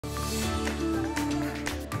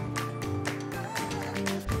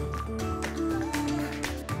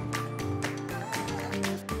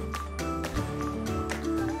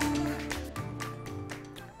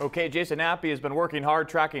Okay, Jason Appy has been working hard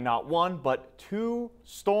tracking not one, but two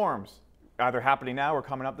storms either happening now or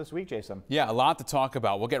coming up this week, Jason. Yeah, a lot to talk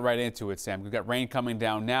about. We'll get right into it, Sam. We've got rain coming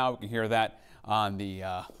down now. We can hear that on the,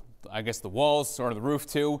 I guess, the walls or the roof,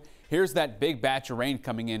 too. Here's that big batch of rain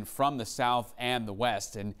coming in from the south and the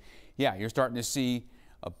west. And, yeah, you're starting to see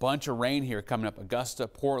a bunch of rain here coming up. Augusta,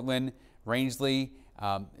 Portland, Rangeley,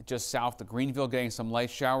 just south of Greenville, getting some light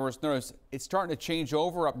showers. Notice it's starting to change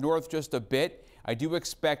over up north just a bit. I do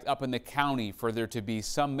expect up in the county for there to be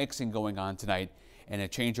some mixing going on tonight and a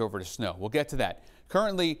change over to snow. We'll get to that.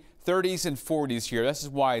 Currently 30s and 40s here. This is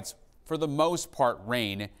why it's for the most part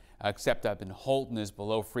rain, except up in Holton is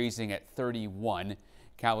below freezing at 31,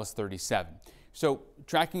 Calais 37. So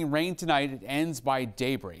tracking rain tonight, it ends by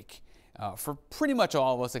daybreak. For pretty much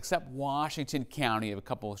all of us except Washington County, a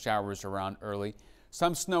couple of showers around early.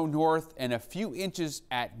 Some snow north and a few inches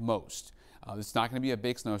at most. It's not going to be a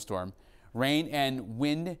big snowstorm. Rain and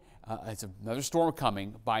wind, it's another storm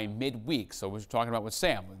coming by midweek. So we're talking about with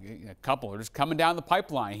Sam. A couple are just coming down the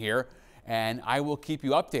pipeline here, and I will keep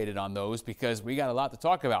you updated on those because we got a lot to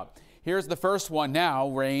talk about. Here's the first one now.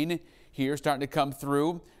 Rain here starting to come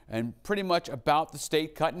through and pretty much about the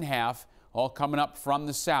state cut in half, all coming up from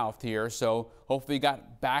the south here. So hopefully you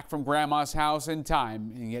got back from grandma's house in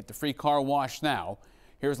time and you get the free car wash now.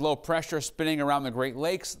 Here's low pressure spinning around the Great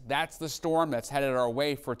Lakes. That's the storm that's headed our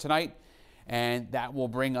way for tonight. And that will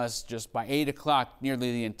bring us just by 8 o'clock,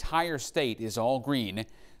 nearly the entire state is all green.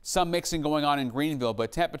 Some mixing going on in Greenville,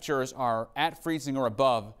 but temperatures are at freezing or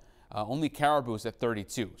above. Only Caribou's at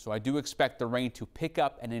 32. So I do expect the rain to pick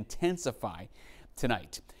up and intensify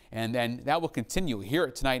tonight. And then that will continue here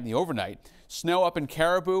tonight in the overnight. Snow up in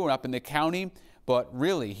Caribou and up in the county, but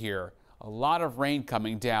really here, a lot of rain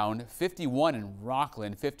coming down. 51 in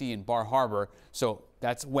Rockland, 50 in Bar Harbor. So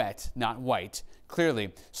that's wet, not white.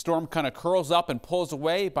 Clearly, storm kind of curls up and pulls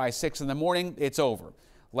away by 6 in the morning. It's over.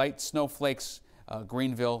 Light snowflakes,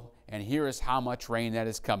 Greenville, and here is how much rain that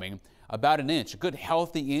is coming. About an inch, a good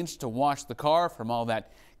healthy inch to wash the car from all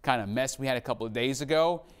that kind of mess we had a couple of days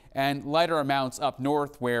ago. And lighter amounts up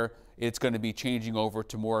north where it's going to be changing over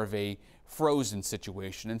to more of a frozen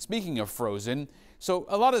situation. And speaking of frozen, so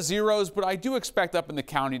a lot of zeros, but I do expect up in the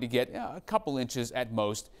county to get a couple inches at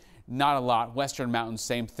most. Not a lot. Western Mountains,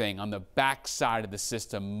 same thing on the back side of the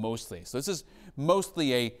system mostly. So this is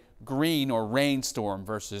mostly a green or rainstorm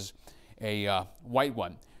versus a white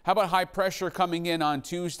one. How about high pressure coming in on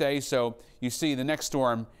Tuesday? So you see the next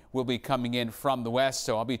storm will be coming in from the west.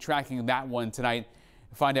 So I'll be tracking that one tonight.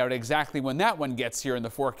 Find out exactly when that one gets here in the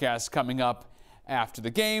forecast coming up after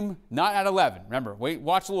the game, not at 11. Remember,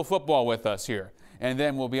 watch a little football with us here, and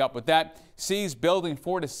then we'll be up with that. Seas building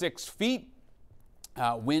 4 to 6 feet.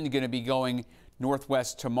 Wind going to be going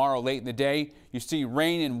northwest tomorrow late in the day. You see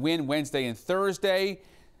rain and wind Wednesday and Thursday.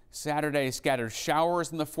 Saturday, scattered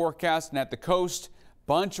showers in the forecast, and at the coast,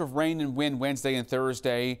 bunch of rain and wind Wednesday and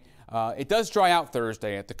Thursday. It does dry out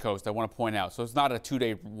Thursday at the coast, I want to point out, so it's not a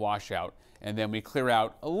 2-day washout. And then we clear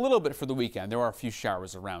out a little bit for the weekend. There are a few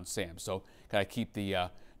showers around, Sam, so got to keep the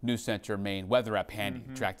News Center Maine weather app handy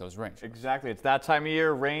to track those rains. Exactly. It's that time of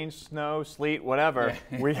year, rain, snow, sleet, whatever.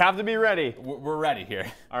 Yeah. We have to be ready. We're ready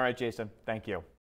here. All right, Jason. Thank you.